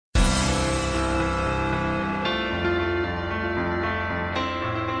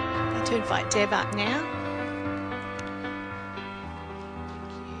to invite Deb up now.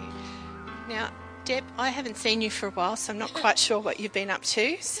 Now, Deb, I haven't seen you for a while, so I'm not quite sure what you've been up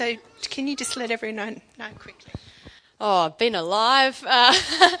to. So can you just let everyone know quickly? Oh, I've been alive.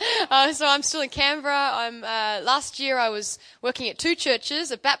 So I'm still in Canberra. Last year I was working at two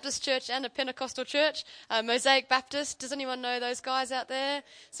churches, a Baptist church and a Pentecostal church, Mosaic Baptist. Does anyone know those guys out there?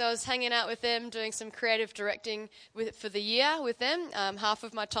 So I was hanging out with them, doing some creative directing for the year with them, half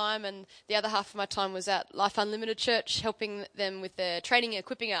of my time, and the other half of my time was at Life Unlimited Church, helping them with their training and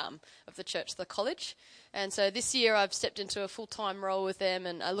equipping arm of the church, the college. And so this year I've stepped into a full-time role with them,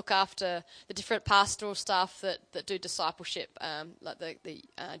 and I look after the different pastoral staff that do discipleship, like the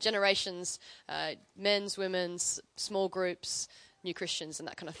generations, men's, women's, small groups, new Christians and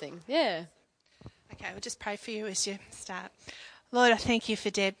that kind of thing. Yeah. Okay, we'll just pray for you as you start. Lord, I thank you for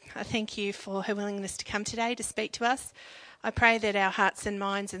Deb. I thank you for her willingness to come today to speak to us. I pray that our hearts and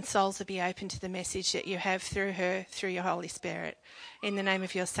minds and souls will be open to the message that you have through her, through your Holy Spirit. In the name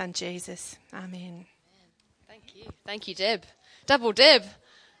of your Son, Jesus. Amen. Thank you, Deb. Double Deb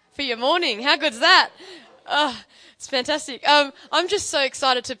for your morning. How good's that? Oh, it's fantastic. I'm just so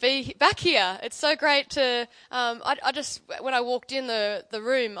excited to be back here. It's so great to, I just, when I walked in the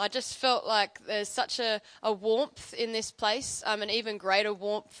room, I just felt like there's such a warmth in this place, an even greater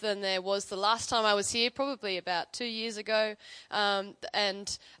warmth than there was the last time I was here, probably about 2 years ago,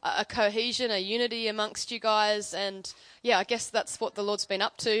 and a cohesion, a unity amongst you guys, and yeah, I guess that's what the Lord's been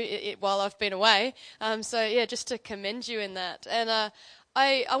up to while I've been away. So yeah, just to commend you in that. And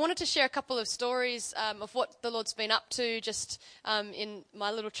I wanted to share a couple of stories of what the Lord's been up to just in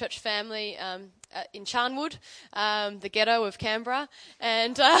my little church family in Charnwood, the ghetto of Canberra,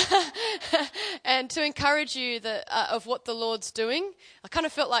 and and to encourage you of what the Lord's doing. I kind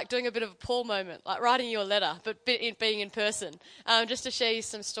of felt like doing a bit of a Paul moment, like writing you a letter, but being in person, just to share you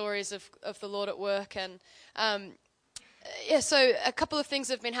some stories of the Lord at work. And so a couple of things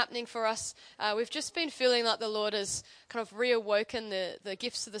have been happening for us. We've just been feeling like the Lord has kind of reawoken the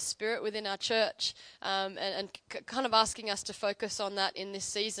gifts of the Spirit within our church, and kind of asking us to focus on that in this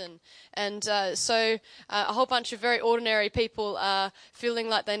season. And so a whole bunch of very ordinary people are feeling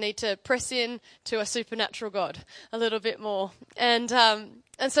like they need to press in to a supernatural God a little bit more. And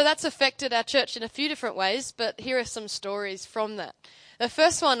so that's affected our church in a few different ways, but here are some stories from that. The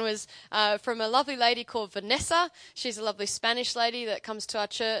first one was from a lovely lady called Vanessa. She's a lovely Spanish lady that comes to our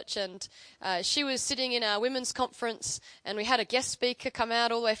church, and she was sitting in our women's conference, and we had a guest speaker come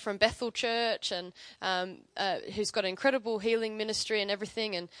out all the way from Bethel Church, and who's got an incredible healing ministry and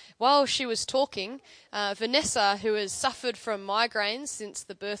everything. And while she was talking, Vanessa, who has suffered from migraines since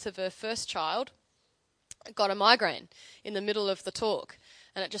the birth of her first child, got a migraine in the middle of the talk,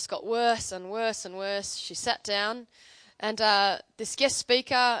 and it just got worse and worse and worse. She sat down. And this guest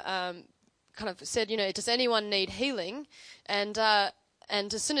speaker kind of said, does anyone need healing? And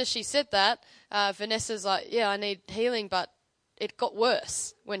as soon as she said that, Vanessa's like, yeah, I need healing, but it got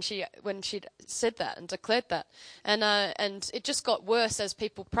worse when she said that and declared that. And it just got worse as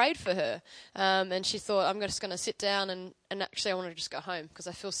people prayed for her. And she thought, I'm just going to sit down and actually I want to just go home because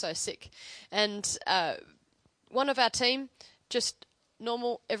I feel so sick. And one of our team, just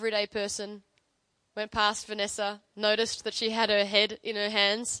normal, everyday person, went past Vanessa, noticed that she had her head in her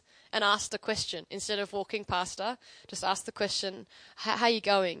hands, and asked a question. Instead of walking past her, just asked the question, how are you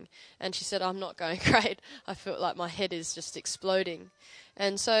going? And she said, I'm not going great. I feel like my head is just exploding.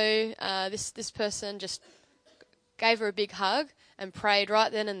 And so this person just gave her a big hug and prayed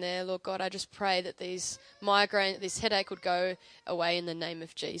right then and there, Lord God, I just pray that this headache would go away in the name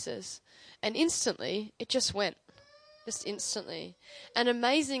of Jesus. And instantly, it just went. Just instantly. And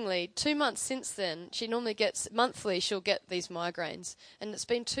amazingly, 2 months since then, she normally gets, monthly she'll get these migraines. And it's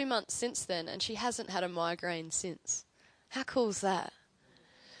been 2 months since then, and she hasn't had a migraine since. How cool is that?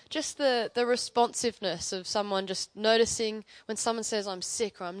 Just the responsiveness of someone just noticing when someone says, I'm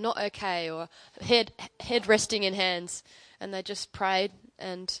sick, or I'm not okay, or head resting in hands. And they just prayed,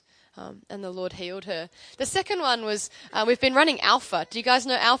 and the Lord healed her. The second one was, we've been running Alpha. Do you guys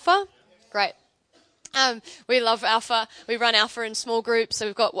know Alpha? Great. We love Alpha. We run Alpha in small groups. So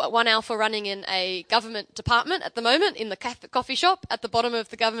we've got one Alpha running in a government department at the moment, in the coffee shop at the bottom of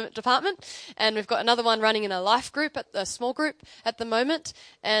the government department. And we've got another one running in a life group, a small group at the moment.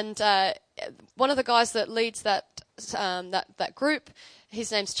 And one of the guys that leads that group,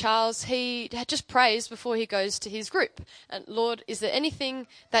 his name's Charles, he just prays before he goes to his group. And Lord, is there anything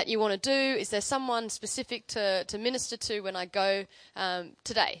that you want to do? Is there someone specific to minister to when I go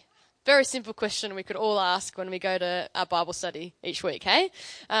today? Very simple question we could all ask when we go to our Bible study each week, hey?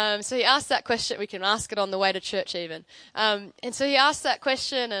 So he asked that question. We can ask it on the way to church even. And so he asked that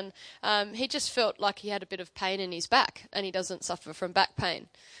question, and he just felt like he had a bit of pain in his back, and he doesn't suffer from back pain.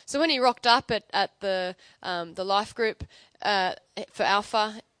 So when he rocked up at the life group for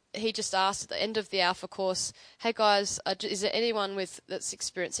Alpha, he just asked at the end of the Alpha course, hey guys, is there anyone that's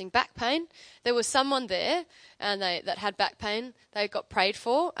experiencing back pain? There was someone there and that had back pain. They got prayed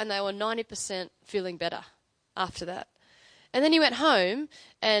for and they were 90% feeling better after that. And then he went home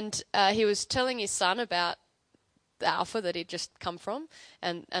and he was telling his son about the Alpha that he'd just come from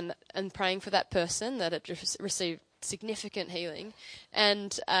and praying for that person that had just received significant healing.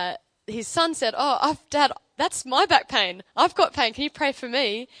 And his son said, Dad, that's my back pain. I've got pain. Can you pray for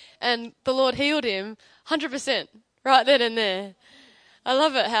me? And the Lord healed him 100% right then and there. I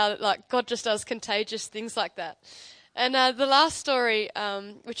love it how God just does contagious things like that. And the last story,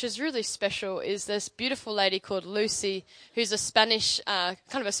 which is really special, is this beautiful lady called Lucy, who's a Spanish, kind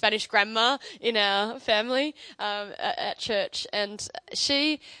of a Spanish grandma in our family at church. And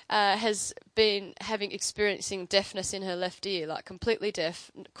she has been experiencing deafness in her left ear, like completely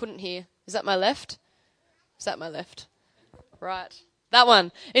deaf, couldn't hear. Is that my left? Is that my left? Right. That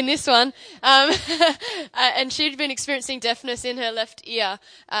one. In this one. And she'd been experiencing deafness in her left ear,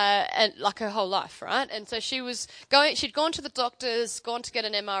 and like her whole life, right? And so she'd gone to the doctors, gone to get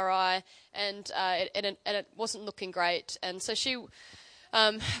an MRI, and it wasn't looking great. And so she,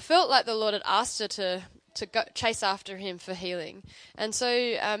 felt like the Lord had asked her to go chase after him for healing. And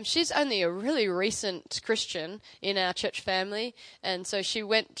so she's only a really recent Christian in our church family. And so she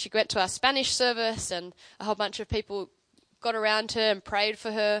went to our Spanish service, and a whole bunch of people got around her and prayed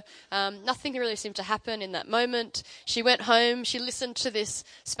for her. Nothing really seemed to happen in that moment. She went home. She listened to this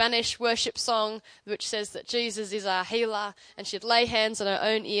Spanish worship song which says that Jesus is our healer, and she'd lay hands on her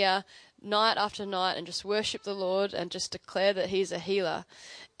own ear night after night and just worship the Lord and just declare that he's a healer.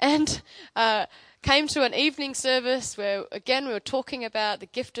 And came to an evening service where, again, we were talking about the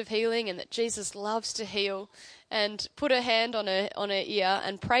gift of healing and that Jesus loves to heal, and put her hand on her ear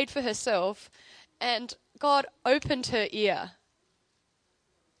and prayed for herself, and God opened her ear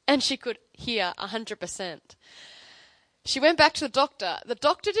and she could hear 100%. She went back to the doctor. The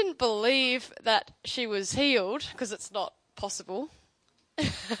doctor didn't believe that she was healed because it's not possible.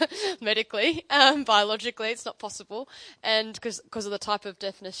 Medically, biologically, it's not possible, and because of the type of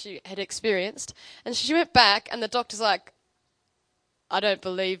deafness she had experienced. And she went back, and the doctor's like, I don't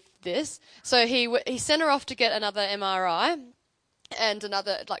believe this. So he sent her off to get another MRI and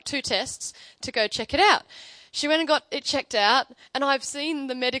another, 2 tests to go check it out. She went and got it checked out, and I've seen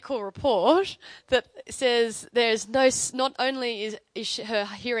the medical report that says not only is her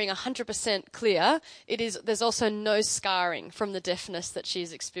hearing 100% clear, there's also no scarring from the deafness that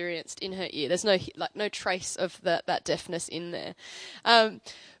she's experienced in her ear. There's no trace of that deafness in there.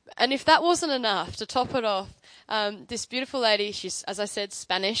 And if that wasn't enough to top it off, this beautiful lady, she's, as I said,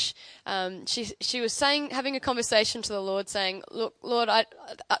 Spanish. She was having a conversation to the Lord, saying, "Look, Lord,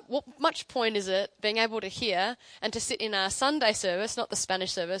 what much point is it being able to hear and to sit in our Sunday service, not the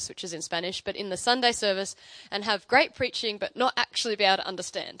Spanish service, which is in Spanish, but in the Sunday service, and have great preaching, but not actually be able to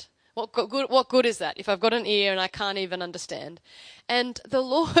understand? What good is that if I've got an ear and I can't even understand?" And the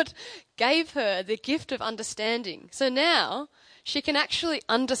Lord gave her the gift of understanding. So now she can actually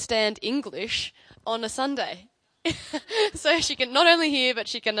understand English on a Sunday. So she can not only hear, but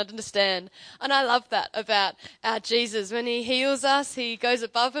she can understand. And I love that about our Jesus. When he heals us, he goes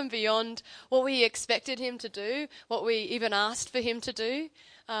above and beyond what we expected him to do, what we even asked for him to do.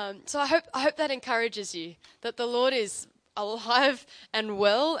 So I hope that encourages you, that the Lord is alive and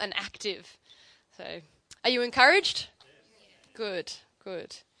well and active. So are you encouraged? Good.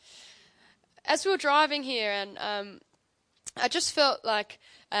 As we were driving here, and I just felt like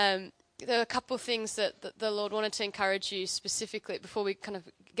there are a couple of things that the Lord wanted to encourage you specifically before we kind of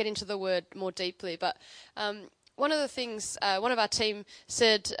get into the word more deeply. But one of the things one of our team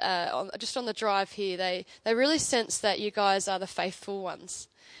said just on the drive here, they really sense that you guys are the faithful ones.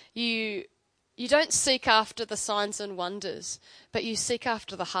 You don't seek after the signs and wonders, but you seek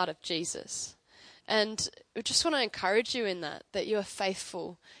after the heart of Jesus. And we just want to encourage you in that you are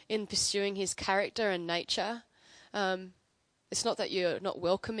faithful in pursuing his character and nature. It's not that you're not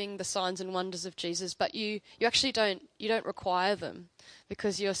welcoming the signs and wonders of Jesus, but you actually don't require them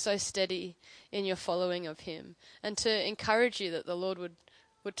because you're so steady in your following of him. And to encourage you that the Lord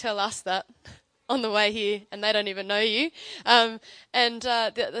would tell us that on the way here, and they don't even know you. The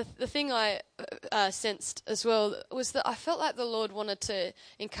thing I sensed as well was that I felt like the Lord wanted to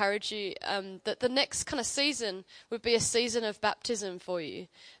encourage you that the next kind of season would be a season of baptism for you,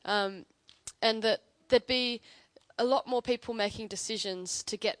 and that there'd be a lot more people making decisions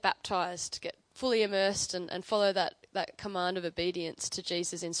to get baptized, to get fully immersed and follow that command of obedience to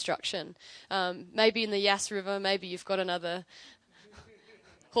Jesus' instruction. Maybe in the Yass River, maybe you've got another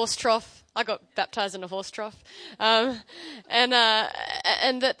horse trough. I got baptized in a horse trough. And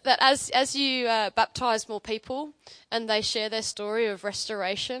that as you baptize more people and they share their story of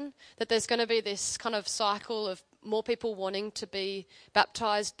restoration, that there's going to be this kind of cycle of more people wanting to be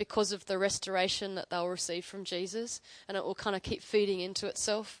baptized because of the restoration that they'll receive from Jesus, and it will kind of keep feeding into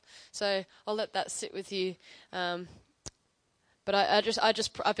itself. So I'll let that sit with you. But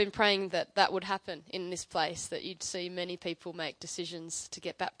I've been praying that would happen in this place, that you'd see many people make decisions to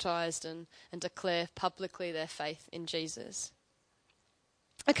get baptized and declare publicly their faith in Jesus.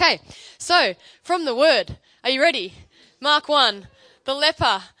 Okay, so from the word, are you ready? Mark 1, the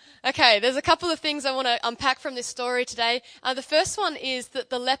leper. Okay, there's a couple of things I want to unpack from this story today. The first one is that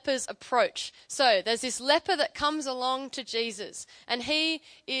the leper's approach. So there's this leper that comes along to Jesus, and he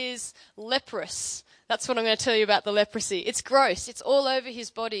is leprous. That's what I'm going to tell you about the leprosy. It's gross. It's all over his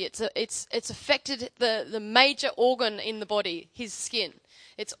body. It's affected the major organ in the body, his skin.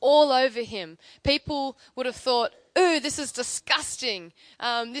 It's all over him. People would have thought, ooh, this is disgusting.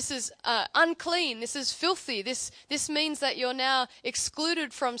 This is unclean. This is filthy. This means that you're now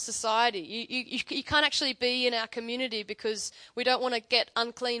excluded from society. You can't actually be in our community because we don't want to get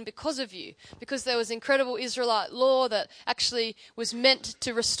unclean because of you. Because there was incredible Israelite law that actually was meant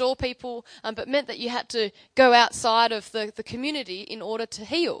to restore people, but meant that you had to go outside of the community in order to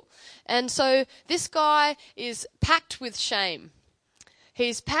heal. And so this guy is packed with shame.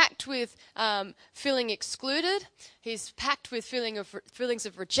 He's packed with feeling excluded. He's packed with feelings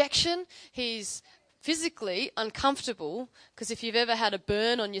of rejection. He's physically uncomfortable, because if you've ever had a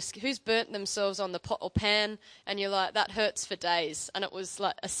burn on your skin, who's burnt themselves on the pot or pan, and you're like, that hurts for days, and it was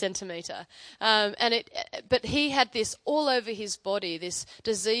like a centimetre. But he had this all over his body, this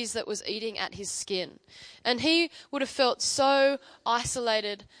disease that was eating at his skin. And he would have felt so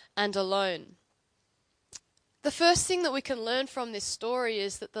isolated and alone. The first thing that we can learn from this story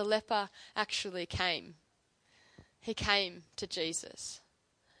is that the leper actually came. He came to Jesus.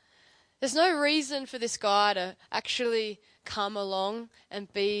 There's no reason for this guy to actually come along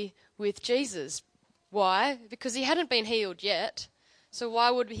and be with Jesus. Why? Because he hadn't been healed yet. So why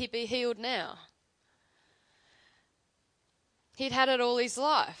would he be healed now? He'd had it all his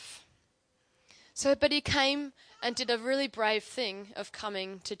life. But he came and did a really brave thing of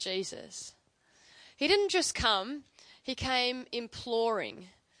coming to Jesus. He didn't just come, he came imploring.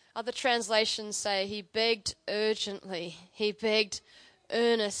 Other translations say he begged urgently, he begged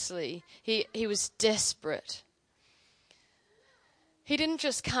earnestly, he was desperate. He didn't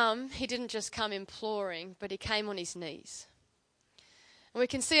just come imploring, but he came on his knees. And we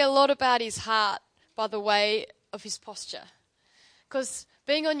can see a lot about his heart by the way of his posture. Because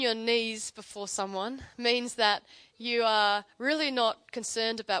being on your knees before someone means that you are really not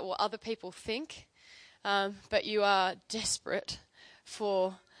concerned about what other people think, but you are desperate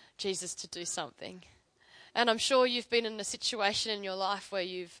for Jesus to do something. And I'm sure you've been in a situation in your life where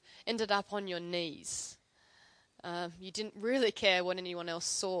you've ended up on your knees. You didn't really care what anyone else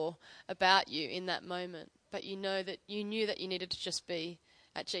saw about you in that moment, but you knew that you needed to just be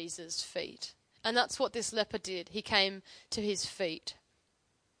at Jesus' feet. And that's what this leper did. He came to his feet.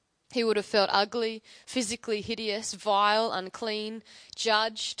 He would have felt ugly, physically hideous, vile, unclean,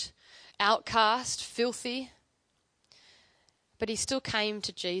 judged, outcast, filthy, but he still came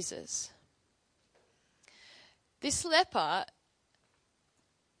to Jesus. This leper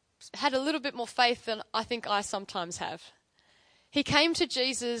had a little bit more faith than I think I sometimes have. He came to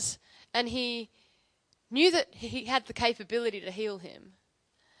Jesus and he knew that he had the capability to heal him.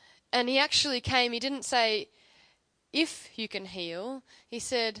 And he actually came, he didn't say, if you can heal, he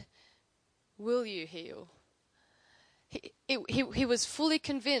said, will you heal? He was fully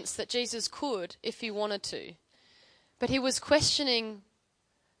convinced that Jesus could if he wanted to. But he was questioning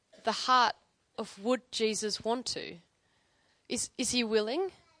the heart of would Jesus want to? Is he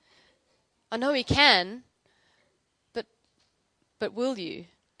willing? I know he can, but will you?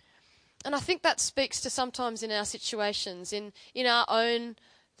 And I think that speaks to sometimes in our situations, in our own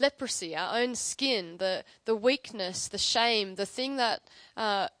leprosy, our own skin, the weakness, the shame, the thing that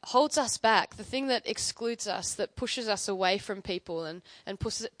holds us back, the thing that excludes us, that pushes us away from people and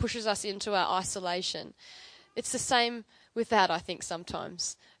pushes us into our isolation. It's the same with that, I think,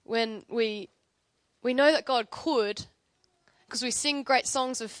 sometimes. When we We know that God could, because we sing great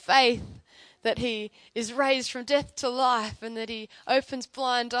songs of faith, that he is raised from death to life and that he opens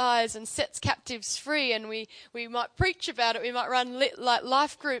blind eyes and sets captives free. And we might preach about it. We might run like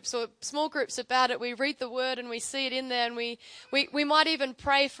life groups or small groups about it. We read the word and we see it in there. And we might even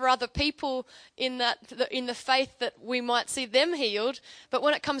pray for other people in the faith that we might see them healed. But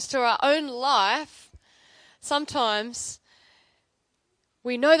when it comes to our own life, sometimes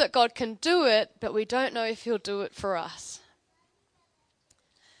we know that God can do it, but we don't know if he'll do it for us.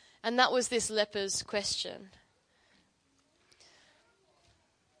 And that was this leper's question.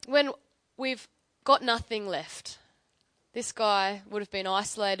 When we've got nothing left, this guy would have been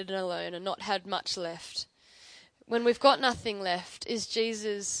isolated and alone and not had much left. When we've got nothing left, is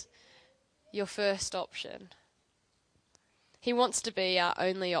Jesus your first option? He wants to be our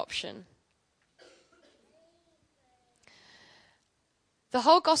only option. The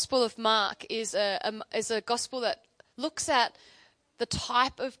whole Gospel of Mark is a gospel that looks at the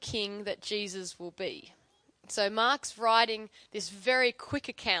type of king that Jesus will be. So Mark's writing this very quick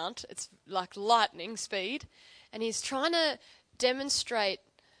account. It's like lightning speed. And he's trying to demonstrate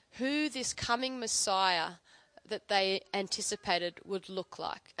who this coming Messiah that they anticipated would look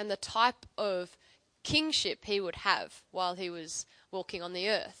like and the type of kingship he would have while he was walking on the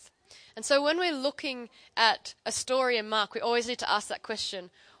earth. And so when we're looking at a story in Mark, we always need to ask that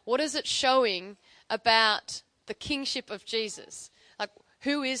question: what is it showing about the kingship of Jesus? Like,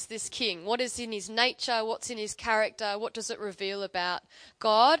 who is this king? What is in his nature? What's in his character? What does it reveal about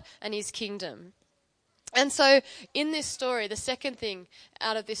God and his kingdom? And so in this story, the second thing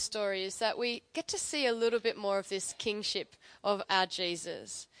out of this story is that we get to see a little bit more of this kingship of our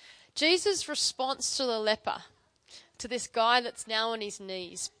Jesus. Jesus' response to the leper, to this guy that's now on his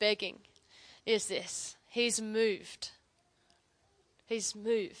knees begging, is this: he's moved. He's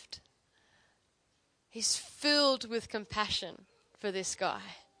moved. He's filled with compassion for this guy.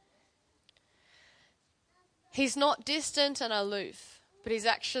 He's not distant and aloof, but he's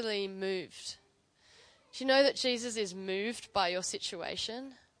actually moved. Do you know that Jesus is moved by your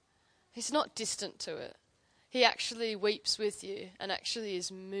situation? He's not distant to it. He actually weeps with you and actually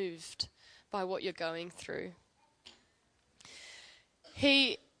is moved by what you're going through.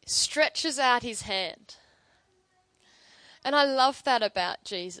 He stretches out his hand. And I love that about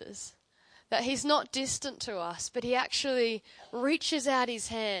Jesus, that he's not distant to us, but he actually reaches out his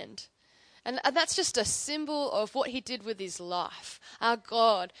hand. And that's just a symbol of what he did with his life. Our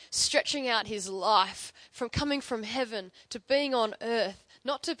God stretching out his life from coming from heaven to being on earth,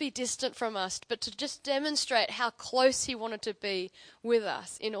 not to be distant from us, but to just demonstrate how close he wanted to be with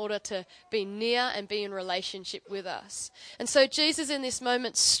us in order to be near and be in relationship with us. And so Jesus in this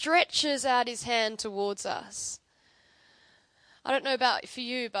moment stretches out his hand towards us. I don't know about for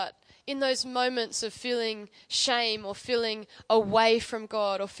you, but in those moments of feeling shame or feeling away from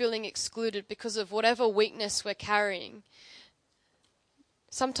God or feeling excluded because of whatever weakness we're carrying,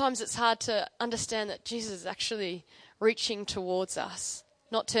 sometimes it's hard to understand that Jesus is actually reaching towards us,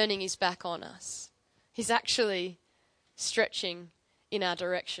 not turning his back on us. He's actually stretching in our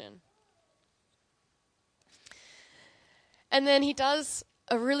direction. And then he does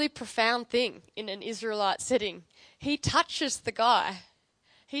a really profound thing in an Israelite setting. He touches the guy.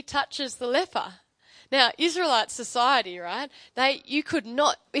 He touches the leper. Now, Israelite society, right? You could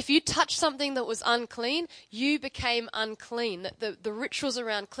not, if you touched something that was unclean, you became unclean. The rituals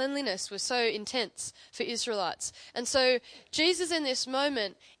around cleanliness were so intense for Israelites. And so Jesus in this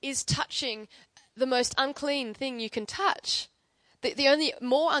moment is touching the most unclean thing you can touch. The only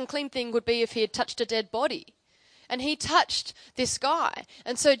more unclean thing would be if he had touched a dead body. And he touched this guy.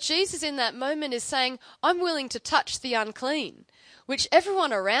 And so Jesus in that moment is saying, I'm willing to touch the unclean. Which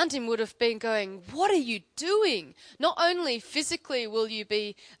everyone around him would have been going, what are you doing? Not only physically will you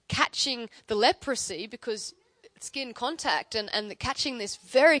be catching the leprosy because skin contact and catching this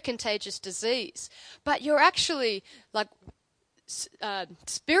very contagious disease, but you're actually like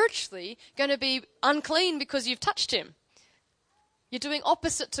spiritually going to be unclean because you've touched him. You're doing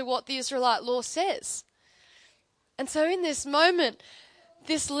opposite to what the Israelite law says. And so in this moment,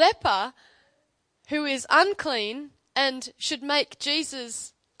 this leper who is unclean and should make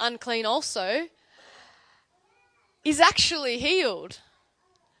Jesus unclean also, is actually healed.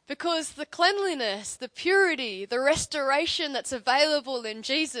 Because the cleanliness, the purity, the restoration that's available in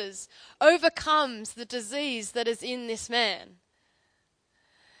Jesus overcomes the disease that is in this man.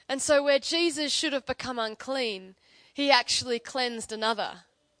 And so where Jesus should have become unclean, he actually cleansed another.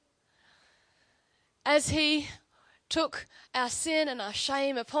 As he took our sin and our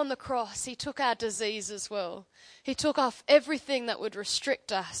shame upon the cross, he took our disease as well. He took off everything that would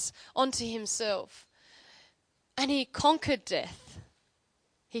restrict us onto himself. And he conquered death.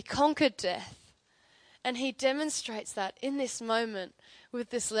 He conquered death. And he demonstrates that in this moment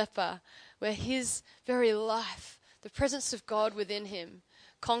with this leper, where his very life, the presence of God within him,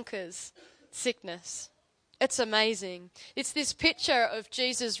 conquers sickness. It's amazing. It's this picture of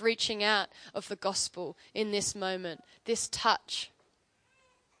Jesus reaching out of the gospel in this moment, this touch.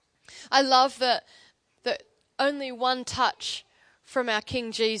 I love that only one touch from our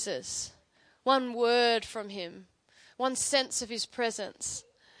King Jesus, one word from him, one sense of his presence,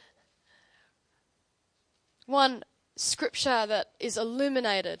 one scripture that is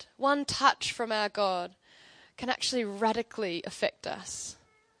illuminated, one touch from our God can actually radically affect us,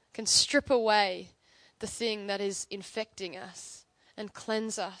 can strip away the thing that is infecting us and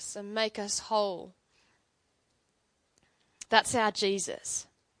cleanse us and make us whole. That's our Jesus.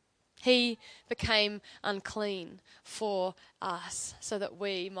 He became unclean for us so that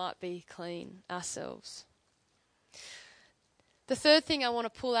we might be clean ourselves. The third thing I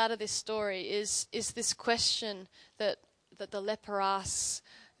want to pull out of this story is this question that the leper asks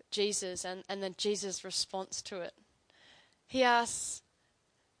Jesus and then Jesus' response to it. He asks,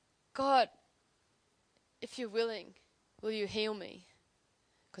 God, if you're willing, will you heal me?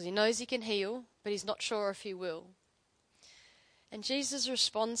 Because he knows he can heal, but he's not sure if he will. And Jesus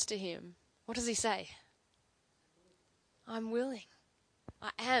responds to him. What does he say? I'm willing.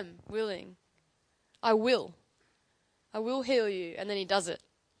 I am willing. I will. I will heal you. And then he does it.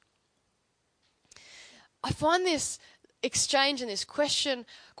 I find this exchange and this question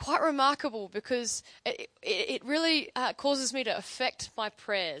quite remarkable because it really causes me to affect my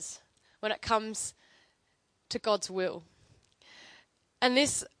prayers when it comes to God's will. And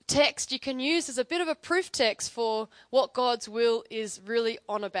this text you can use as a bit of a proof text for what God's will is really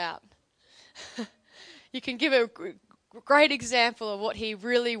on about. You can give a great example of what he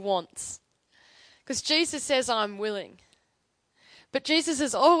really wants. Because Jesus says, I'm willing. But Jesus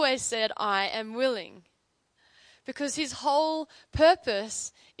has always said, I am willing. Because his whole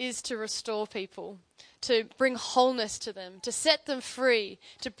purpose is to restore people, to bring wholeness to them, to set them free,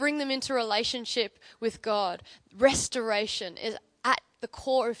 to bring them into relationship with God. Restoration is at the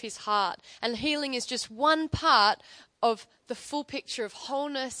core of his heart. And healing is just one part of the full picture of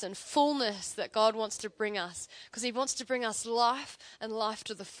wholeness and fullness that God wants to bring us. Because he wants to bring us life and life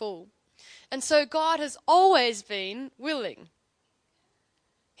to the full. And so God has always been willing.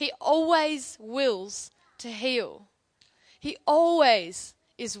 He always wills to heal. He always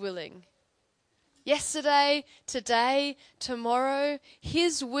is willing. Yesterday, today, tomorrow,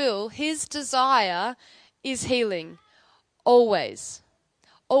 his will, his desire is healing. Always.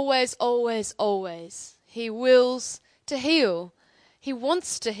 Always, always, always. He wills to heal. He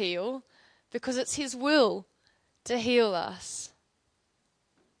wants to heal because it's his will to heal us.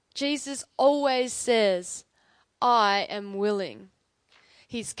 Jesus always says, I am willing.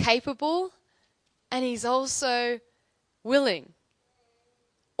 He's capable and he's also willing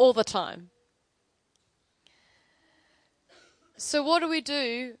all the time. So what do we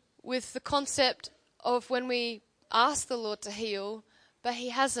do with the concept of when we ask the Lord to heal, but he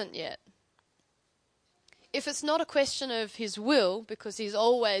hasn't yet? If it's not a question of his will, because he's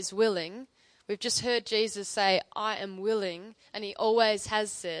always willing, we've just heard Jesus say, I am willing, and he always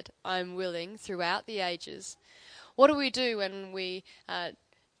has said, I am willing throughout the ages. What do we do when we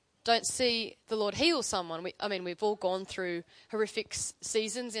don't see the Lord heal someone? We've all gone through horrific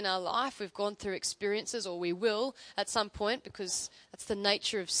seasons in our life. We've gone through experiences, or we will at some point, because that's the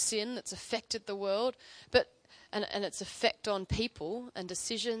nature of sin that's affected the world, and its effect on people and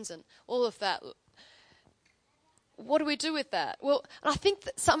decisions and all of that. What do we do with that? Well, I think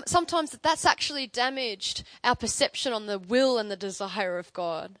that sometimes that's actually damaged our perception on the will and the desire of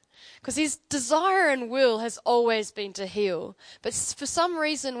God. Because his desire and will has always been to heal. But for some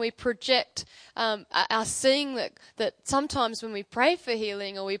reason we project our seeing that sometimes when we pray for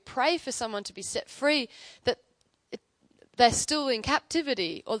healing or we pray for someone to be set free, that they're still in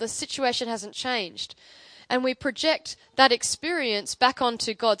captivity or the situation hasn't changed. And we project that experience back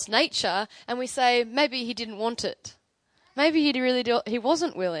onto God's nature and we say, maybe he didn't want it. Maybe he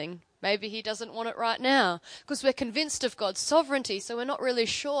wasn't willing. Maybe he doesn't want it right now. Because we're convinced of God's sovereignty, so we're not really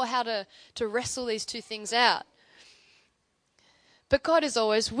sure how to wrestle these two things out. But God is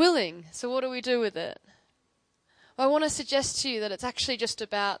always willing. So what do we do with it? Well, I want to suggest to you that it's actually just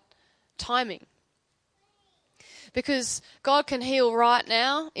about timing. Because God can heal right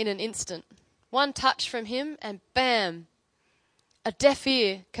now in an instant. One touch from him and bam, a deaf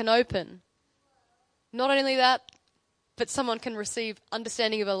ear can open. Not only that, but someone can receive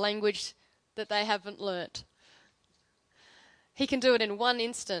understanding of a language that they haven't learnt. He can do it in one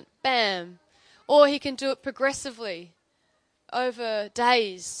instant. Bam. Or he can do it progressively over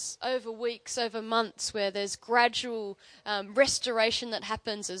days, over weeks, over months, where there's gradual restoration that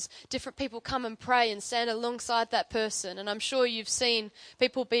happens as different people come and pray and stand alongside that person. And I'm sure you've seen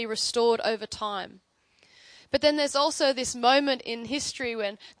people be restored over time. But then there's also this moment in history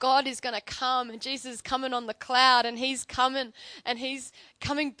when God is going to come and Jesus is coming on the cloud and he's coming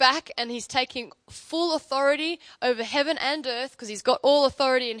back and he's taking full authority over heaven and earth because he's got all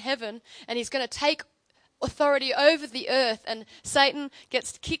authority in heaven, and he's going to take authority over the earth, and Satan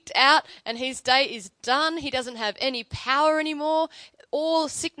gets kicked out and his day is done. He doesn't have any power anymore. All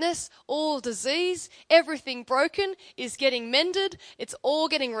sickness, all disease, everything broken is getting mended. It's all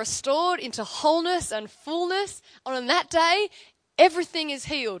getting restored into wholeness and fullness. And on that day, everything is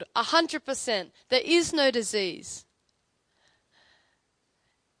healed, 100%. There is no disease.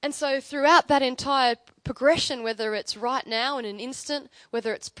 And so throughout that entire progression, whether it's right now in an instant,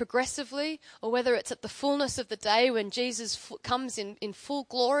 whether it's progressively, or whether it's at the fullness of the day when Jesus comes in full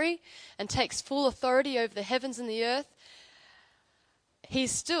glory and takes full authority over the heavens and the earth, he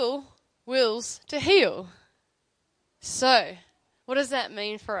still wills to heal. So, what does that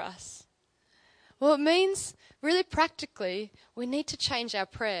mean for us? Well, it means, really practically, we need to change our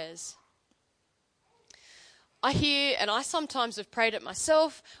prayers. I hear, and I sometimes have prayed it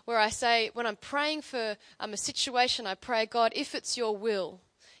myself, where I say, when I'm praying for a situation, I pray, God, if it's your will,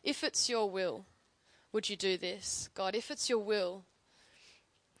 would you do this? God, if it's your will.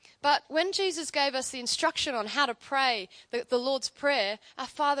 But when Jesus gave us the instruction on how to pray, the Lord's Prayer, our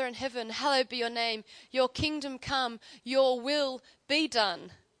Father in heaven, hallowed be your name, your kingdom come, your will be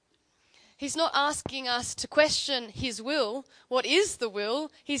done. He's not asking us to question his will. What is the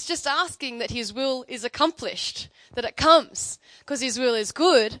will? He's just asking that his will is accomplished, that it comes, because his will is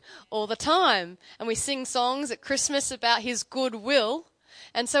good all the time. And we sing songs at Christmas about his good will.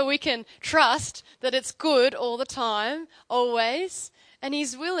 And so we can trust that it's good all the time, always. And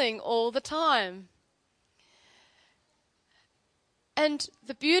he's willing all the time. And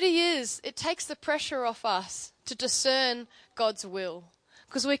the beauty is, it takes the pressure off us to discern God's will.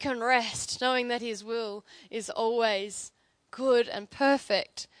 Because we can rest knowing that his will is always good and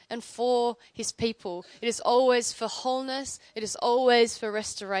perfect and for his people. It is always for wholeness. It is always for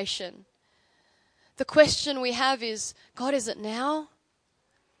restoration. The question we have is, God, is it now?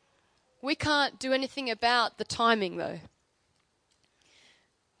 We can't do anything about the timing though.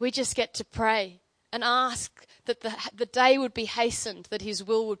 We just get to pray and ask that the day would be hastened, that his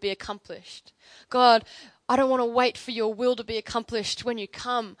will would be accomplished. God, I don't want to wait for your will to be accomplished when you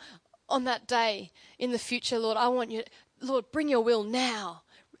come on that day in the future, Lord. I want you, Lord, bring your will now.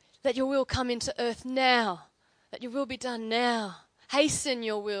 Let your will come into earth now. Let your will be done now. Hasten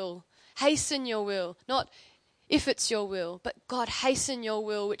your will. Hasten your will. Not if it's your will, but God, hasten your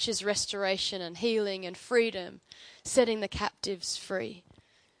will, which is restoration and healing and freedom, setting the captives free.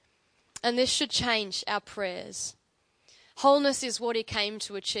 And this should change our prayers. Wholeness is what he came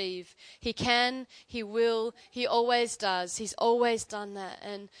to achieve. He can, he will, he always does. He's always done that.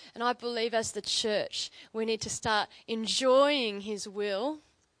 And I believe as the church, we need to start enjoying his will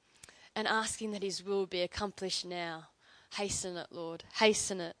and asking that his will be accomplished now. Hasten it, Lord.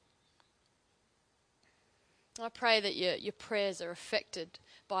 Hasten it. I pray that your prayers are affected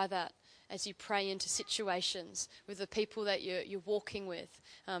by that as you pray into situations with the people that you're walking with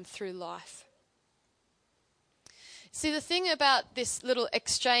through life. See, the thing about this little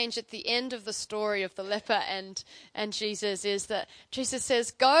exchange at the end of the story of the leper and Jesus is that Jesus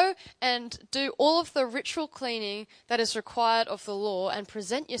says, go and do all of the ritual cleaning that is required of the law and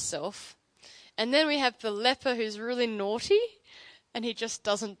present yourself. And then we have the leper who's really naughty and he just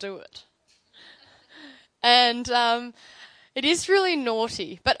doesn't do it. And it is really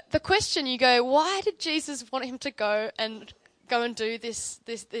naughty. But the question, you go, why did Jesus want him to go and do this,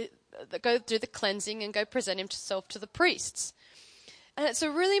 go do the cleansing and go present himself to the priests? And it's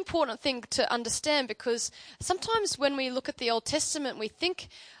a really important thing to understand, because sometimes when we look at the Old Testament, we think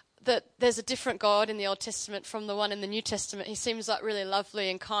that there's a different God in the Old Testament from the one in the New Testament. He seems like really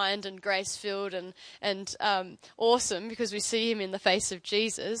lovely and kind and grace-filled and awesome, because we see him in the face of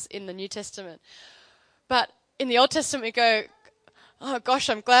Jesus in the New Testament. But in the Old Testament, we go, oh gosh,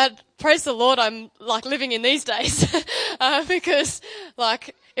 I'm glad, praise the Lord, I'm like living in these days. Because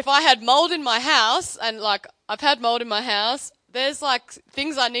like if I had mold in my house, and like I've had mold in my house, there's like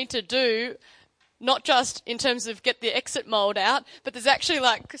things I need to do, not just in terms of get the exit mold out, but there's actually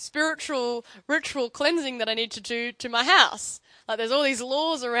like spiritual ritual cleansing that I need to do to my house. Like there's all these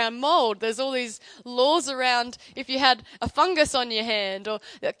laws around mold. There's all these laws around if you had a fungus on your hand or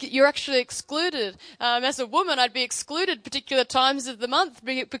you're actually excluded. As a woman, I'd be excluded particular times of the month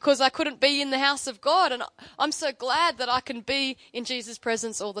because I couldn't be in the house of God. And I'm so glad that I can be in Jesus'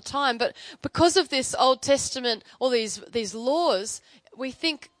 presence all the time. But because of this Old Testament, all these laws, we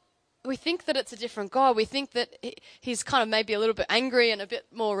think that it's a different God. We think that he's kind of maybe a little bit angry and a bit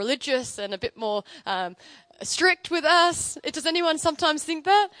more religious and a bit more strict with us. Does anyone sometimes think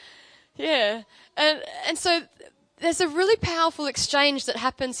that? Yeah. And so there's a really powerful exchange that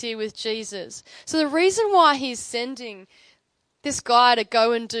happens here with Jesus. So the reason why he's sending this guy to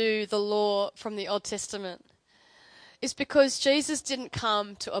go and do the law from the Old Testament is because Jesus didn't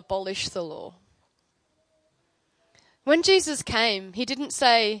come to abolish the law. When Jesus came, he didn't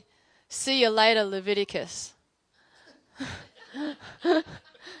say, "See you later, Leviticus."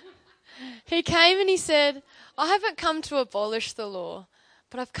 He came and he said, "I haven't come to abolish the law,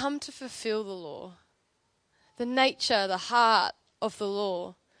 but I've come to fulfill the law." The nature, the heart of the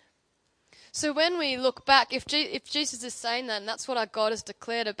law. So when we look back, if Jesus is saying that, and that's what our God has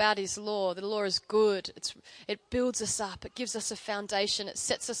declared about his law, the law is good. It builds us up. It gives us a foundation. It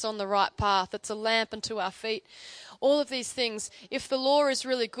sets us on the right path. It's a lamp unto our feet. All of these things. If the law is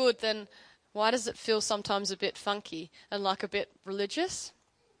really good, then why does it feel sometimes a bit funky and like a bit religious?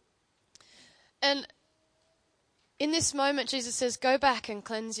 And in this moment, Jesus says, go back and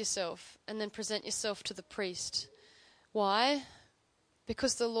cleanse yourself and then present yourself to the priest. Why?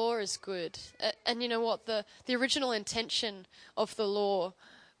 Because the law is good. And you know what? The original intention of the law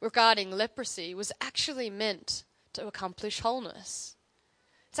regarding leprosy was actually meant to accomplish wholeness.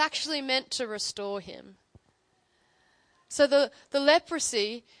 It's actually meant to restore him. So the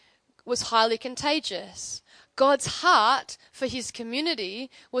leprosy was highly contagious. God's heart for his community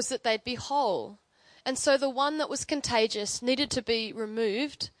was that they'd be whole. And so the one that was contagious needed to be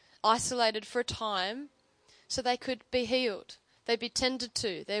removed, isolated for a time, so they could be healed. They'd be tended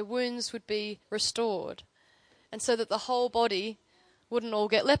to. Their wounds would be restored. And so that the whole body wouldn't all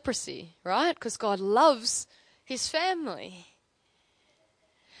get leprosy, right? Because God loves his family.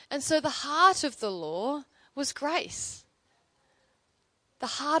 And so the heart of the law was grace. The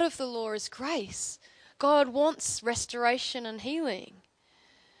heart of the law is grace. God wants restoration and healing.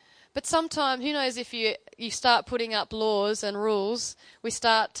 But sometimes, who knows, if you start putting up laws and rules, what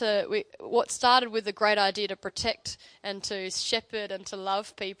started with a great idea to protect and to shepherd and to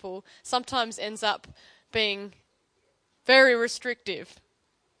love people sometimes ends up being very restrictive.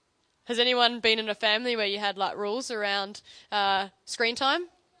 Has anyone been in a family where you had like rules around screen time?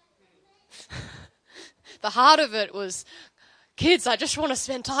 The heart of it was, kids, I just want to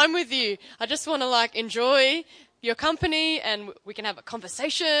spend time with you. I just want to enjoy your company, and we can have a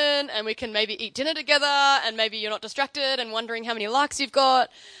conversation, and we can maybe eat dinner together, and maybe you're not distracted and wondering how many likes you've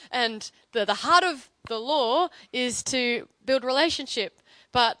got. And the heart of the law is to build relationship.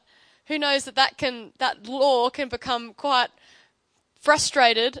 But who knows that law can become quite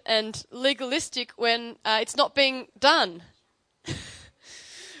frustrated and legalistic when it's not being done.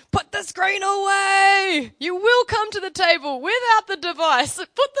 Put the screen away! You will come to the table without the device.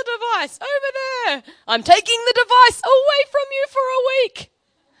 Put the device over there. I'm taking the device away from you for a week.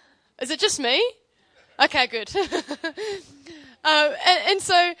 Is it just me? Okay, good. So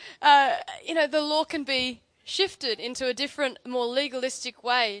the law can be shifted into a different, more legalistic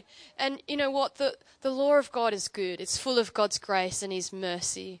way. And you know what? The law of God is good. It's full of God's grace and his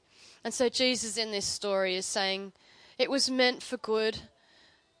mercy. And so Jesus in this story is saying it was meant for good.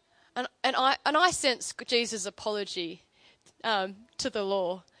 And I sense Jesus' apology to the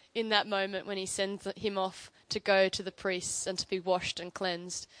law in that moment when he sends him off to go to the priests and to be washed and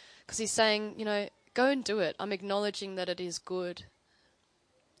cleansed. Because he's saying, go and do it. I'm acknowledging that it is good.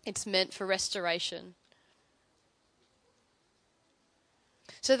 It's meant for restoration.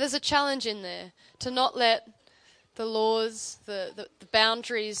 So there's a challenge in there to not let the laws, the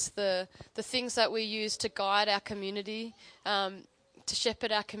boundaries, the things that we use to guide our community, to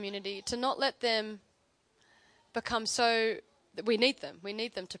shepherd our community, to not let them become so. We need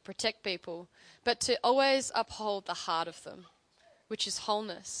them to protect people, but to always uphold the heart of them, which is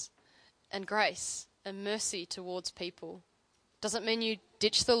wholeness and grace and mercy towards people. Doesn't mean you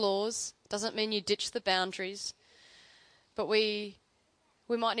ditch the laws, doesn't mean you ditch the boundaries, but we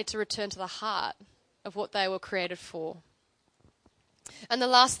might need to return to the heart of what they were created for. And the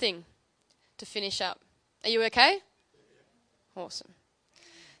last thing to finish up. Are you okay? Awesome.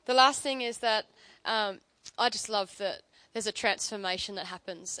 The last thing is that I just love that there's a transformation that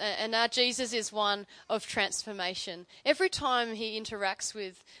happens. And our Jesus is one of transformation. Every time he interacts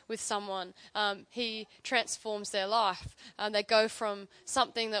with someone, he transforms their life. They go from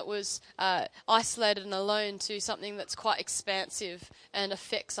something that was isolated and alone to something that's quite expansive and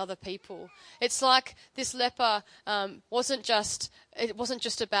affects other people. It's like this leper wasn't just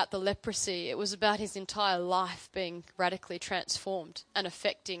about the leprosy. It was about his entire life being radically transformed and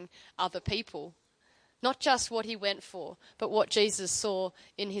affecting other people. Not just what he went for, but what Jesus saw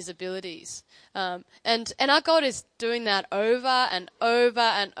in his abilities. And our God is doing that over and over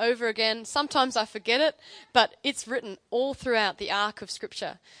and over again. Sometimes I forget it, but it's written all throughout the arc of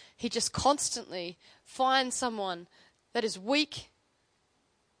Scripture. He just constantly finds someone that is weak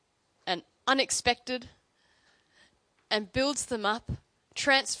and unexpected and builds them up,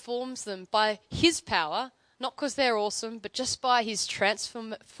 transforms them by his power, not because they're awesome, but just by his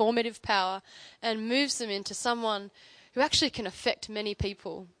transformative power, and moves them into someone who actually can affect many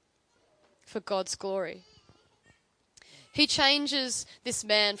people for God's glory. He changes this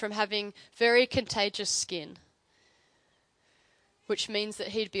man from having very contagious skin, which means that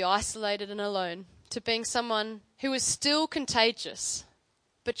he'd be isolated and alone, to being someone who is still contagious,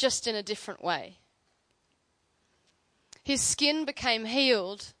 but just in a different way. His skin became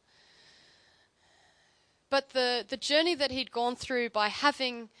healed, but the journey that he'd gone through by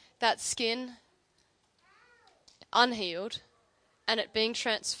having that skin unhealed and it being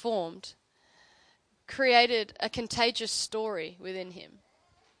transformed created a contagious story within him.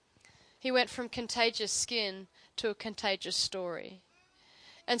 He went from contagious skin to a contagious story.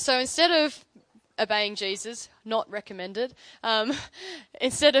 And so instead of obeying Jesus, not recommended,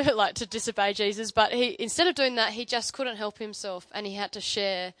 instead of to disobey Jesus, but instead of doing that, he just couldn't help himself and he had to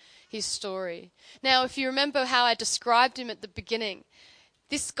share his story. Now, if you remember how I described him at the beginning,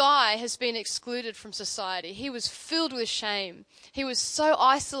 this guy has been excluded from society. He was filled with shame. He was so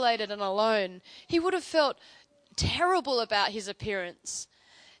isolated and alone. He would have felt terrible about his appearance.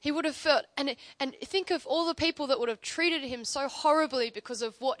 He would have felt, and think of all the people that would have treated him so horribly because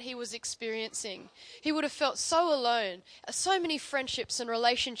of what he was experiencing. He would have felt so alone. So many friendships and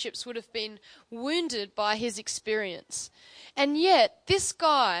relationships would have been wounded by his experience. And yet, this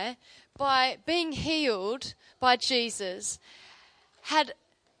guy, by being healed by Jesus, had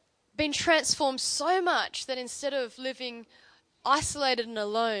been transformed so much that instead of living isolated and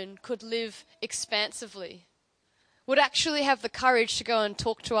alone, could live expansively. Would actually have the courage to go and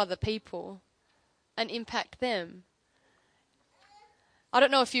talk to other people and impact them. I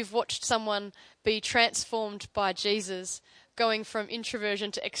don't know if you've watched someone be transformed by Jesus, going from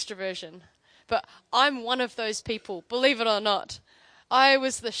introversion to extroversion, but I'm one of those people, believe it or not. I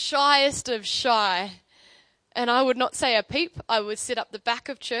was the shyest of shy, and I would not say a peep. I would sit up the back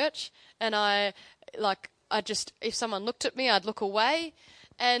of church, and if someone looked at me, I'd look away,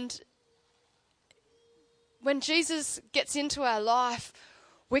 and when Jesus gets into our life,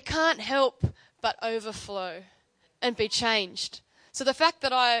 we can't help but overflow and be changed. So the fact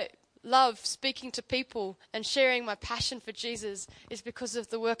that I love speaking to people and sharing my passion for Jesus is because of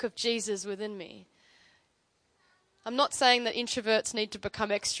the work of Jesus within me. I'm not saying that introverts need to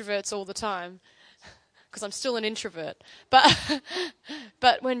become extroverts all the time, because I'm still an introvert.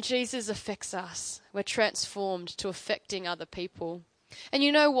 But when Jesus affects us, we're transformed to affecting other people. And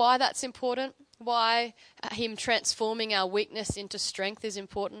you know why that's important? Why him transforming our weakness into strength is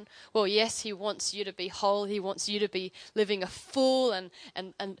important? Well, yes, he wants you to be whole. He wants you to be living a full and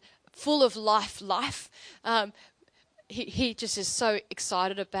full of life. He just is so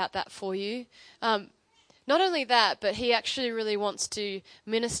excited about that for you. Not only that, but he actually really wants to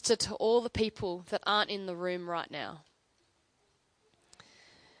minister to all the people that aren't in the room right now.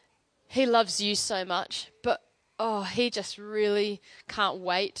 He loves you so much, but he just really can't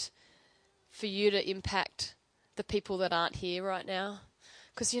wait for you to impact the people that aren't here right now.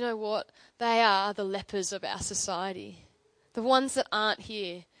 Because you know what? They are the lepers of our society. The ones that aren't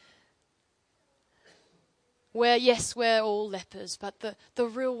here. We're all lepers, but the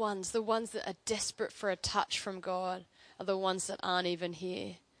real ones, the ones that are desperate for a touch from God, are the ones that aren't even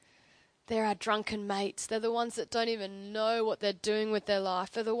here. They're our drunken mates. They're the ones that don't even know what they're doing with their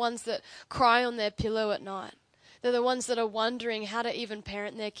life. They're the ones that cry on their pillow at night. They're the ones that are wondering how to even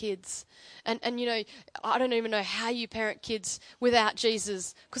parent their kids. And I don't even know how you parent kids without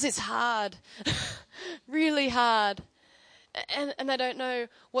Jesus, because it's hard, really hard. And they don't know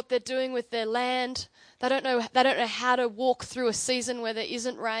what they're doing with their land. They don't know how to walk through a season where there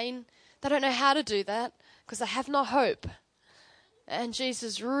isn't rain. They don't know how to do that because they have no hope. And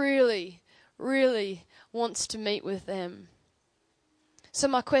Jesus really, really wants to meet with them. So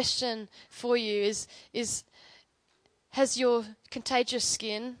my question for you is Has your contagious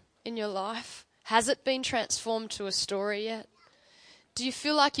skin in your life, has it been transformed to a story yet? Do you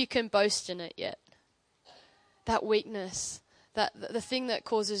feel like you can boast in it yet? That weakness, the thing that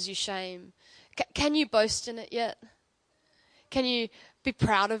causes you shame, can you boast in it yet? Can you be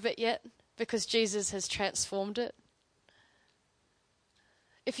proud of it yet? Because Jesus has transformed it.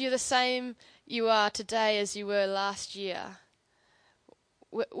 If you're the same you are today as you were last year,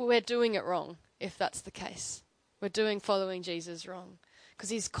 we're doing it wrong if that's the case. We're doing following Jesus wrong because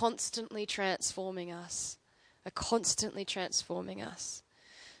he's constantly transforming us. Constantly transforming us.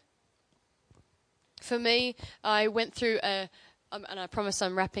 For me, I went through and I promise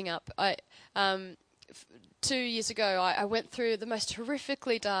I'm wrapping up. 2 years ago, I went through the most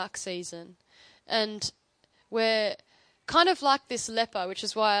horrifically dark season, and we're kind of like this leper, which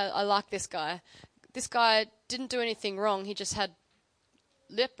is why I like this guy. This guy didn't do anything wrong. He just had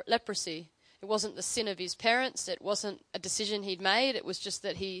leprosy. It wasn't the sin of his parents. It wasn't a decision he'd made. It was just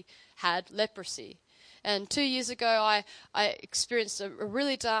that he had leprosy. And 2 years ago, I experienced a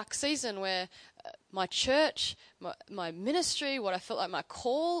really dark season where my church, my ministry, what I felt like my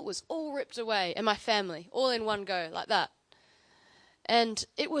call was all ripped away, and my family, all in one go, like that. And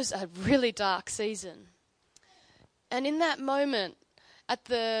it was a really dark season. And in that moment,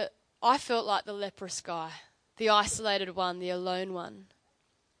 I felt like the leprous guy, the isolated one, the alone one.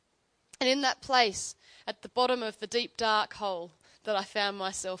 And in that place, at the bottom of the deep, dark hole that I found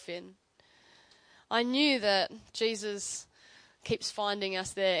myself in, I knew that Jesus keeps finding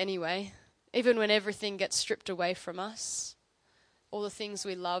us there anyway, even when everything gets stripped away from us, all the things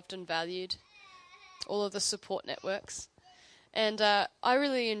we loved and valued, all of the support networks. And I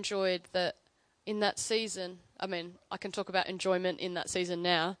really enjoyed that in that season. I mean, I can talk about enjoyment in that season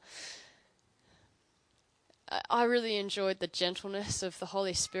now. I really enjoyed the gentleness of the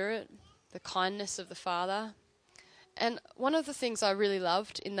Holy Spirit, the kindness of the Father. And one of the things I really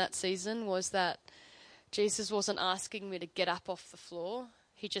loved in that season was that Jesus wasn't asking me to get up off the floor.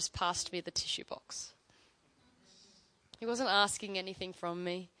 He just passed me the tissue box. He wasn't asking anything from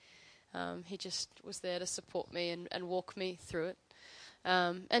me. He just was there to support me and walk me through it.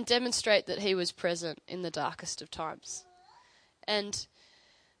 And demonstrate that he was present in the darkest of times. And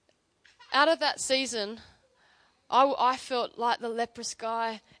out of that season, I felt like the leprous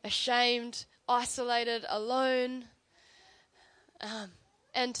guy, ashamed, isolated, alone.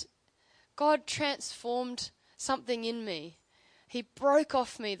 And God transformed something in me. He broke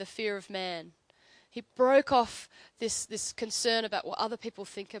off me the fear of man. He broke off this concern about what other people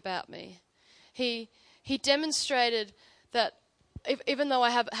think about me. He demonstrated that even though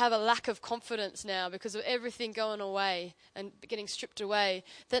I have a lack of confidence now because of everything going away and getting stripped away,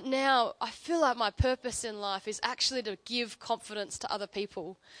 that now I feel like my purpose in life is actually to give confidence to other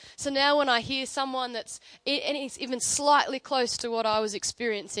people. So now when I hear someone that's even slightly close to what I was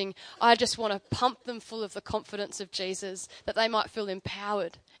experiencing, I just want to pump them full of the confidence of Jesus, that they might feel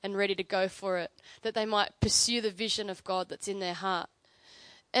empowered and ready to go for it, that they might pursue the vision of God that's in their heart.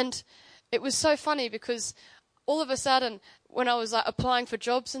 And it was so funny because all of a sudden, when I was applying for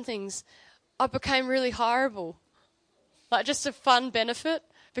jobs and things, I became really hireable. Like just a fun benefit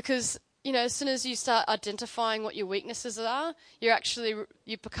because, as soon as you start identifying what your weaknesses are,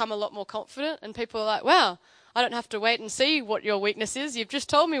 you become a lot more confident, and people are like, wow, I don't have to wait and see what your weakness is. You've just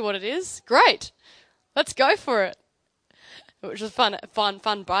told me what it is. Great. Let's go for it. Which was fun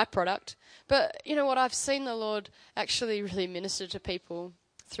byproduct. But you know what? I've seen the Lord actually really minister to people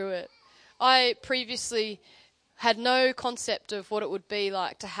through it. I previously had no concept of what it would be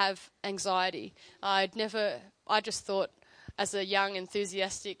like to have anxiety. I just thought, as a young,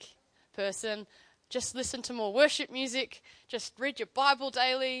 enthusiastic person, just listen to more worship music, just read your Bible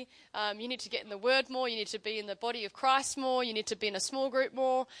daily, you need to get in the Word more, you need to be in the body of Christ more, you need to be in a small group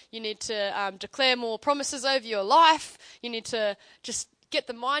more, you need to declare more promises over your life, you need to just get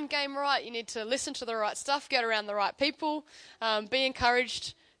the mind game right, you need to listen to the right stuff, get around the right people, be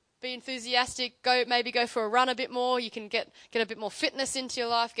encouraged, be enthusiastic, maybe go for a run a bit more. You can get a bit more fitness into your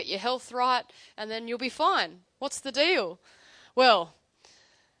life, get your health right, and then you'll be fine. What's the deal? Well,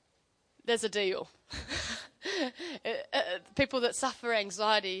 there's a deal. People that suffer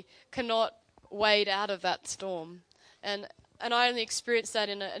anxiety cannot wade out of that storm. And I only experienced that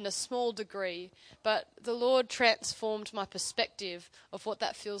in a small degree, but the Lord transformed my perspective of what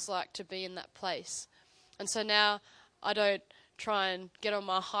that feels like to be in that place. And so now I don't try and get on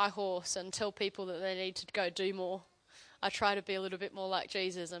my high horse and tell people that they need to go do more. I try to be a little bit more like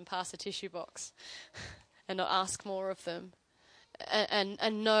Jesus and pass a tissue box and not ask more of them,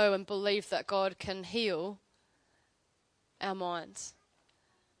 and know and believe that God can heal our minds.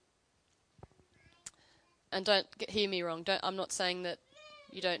 And hear me wrong. I'm not saying that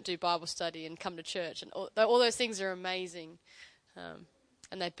you don't do Bible study and come to church. And all those things are amazing.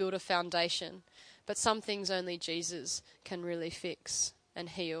 And they build a foundation. But some things only Jesus can really fix and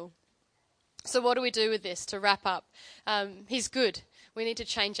heal. So what do we do with this to wrap up? He's good. We need to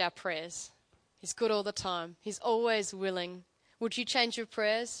change our prayers. He's good all the time. He's always willing. Would you change your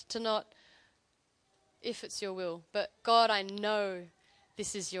prayers to not, if it's your will, but God, I know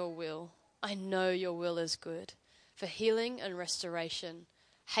this is your will. I know your will is good for healing and restoration.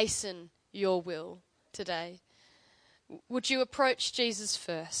 Hasten your will today. Would you approach Jesus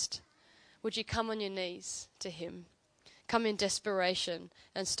first? Would you come on your knees to him? Come in desperation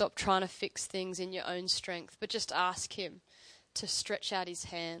and stop trying to fix things in your own strength, but just ask him to stretch out his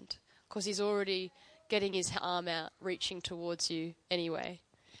hand, because he's already getting his arm out, reaching towards you anyway.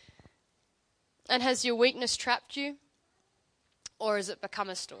 And has your weakness trapped you, or has it become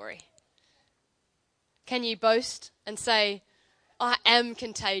a story? Can you boast and say, I am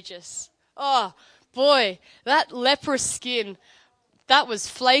contagious? Oh, boy, that leprous skin, that was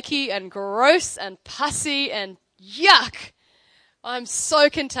flaky and gross and pussy and yuck. I'm so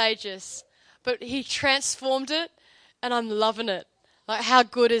contagious. But he transformed it, and I'm loving it. Like, how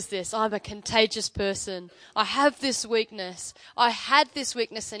good is this? I'm a contagious person. I have this weakness. I had this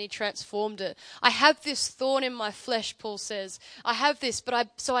weakness and he transformed it. I have this thorn in my flesh, Paul says. I have this, but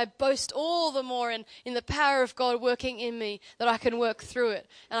I boast all the more in the power of God working in me, that I can work through it,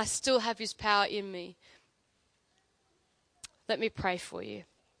 and I still have his power in me. Let me pray for you.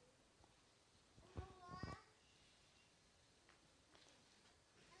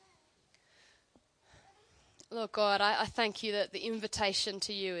 Lord God, I thank you that the invitation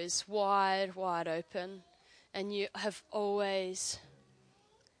to you is wide, wide open, and you have always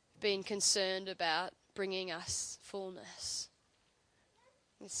been concerned about bringing us fullness.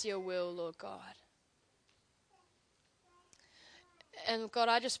 It's your will, Lord God. And God,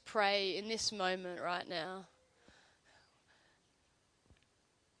 I just pray in this moment right now,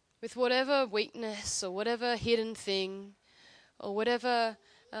 with whatever weakness or whatever hidden thing or whatever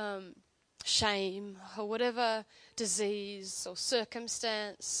shame or whatever disease or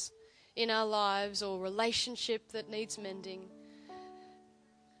circumstance in our lives or relationship that needs mending,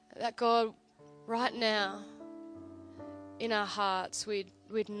 that God, right now in our hearts we'd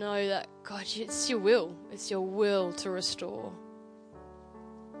know that God, it's your will to restore.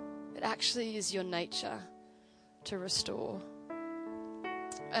 It actually is your nature to restore.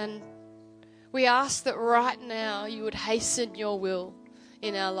 And we ask that right now you would hasten your will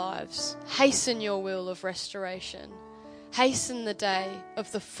in our lives. Hasten your will of restoration. Hasten the day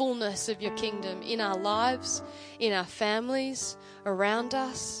of the fullness of your kingdom in our lives, in our families, around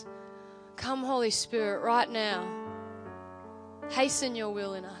us. Come, Holy Spirit, right now. Hasten your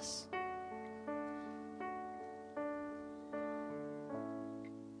will in us.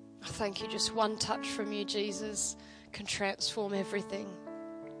 I thank you, just one touch from you, Jesus, can transform everything.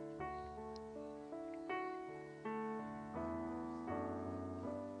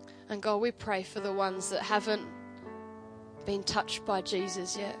 And God, we pray for the ones that haven't been touched by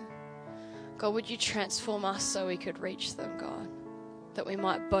Jesus yet. God, would you transform us so we could reach them, God, that we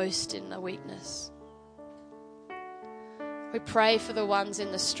might boast in the weakness. We pray for the ones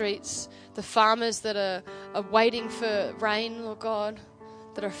in the streets, the farmers that are waiting for rain, Lord God,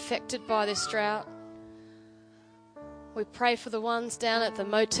 that are affected by this drought. We pray for the ones down at the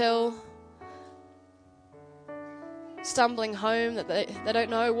motel, stumbling home, that they don't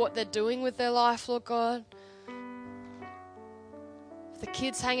know what they're doing with their life, Lord God. For the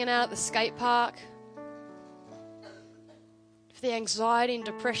kids hanging out at the skate park, for the anxiety and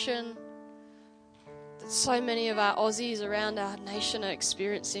depression that so many of our Aussies around our nation are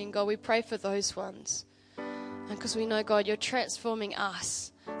experiencing. God, we pray for those ones. And because we know, God, you're transforming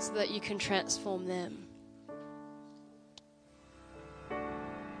us so that you can transform them.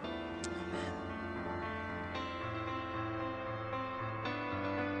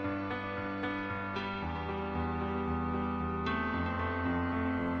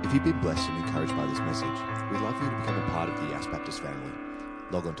 If you've been blessed and encouraged by this message, we'd love for you to become a part of the Yass Baptist family.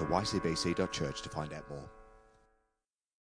 Log on to ycbc.church to find out more.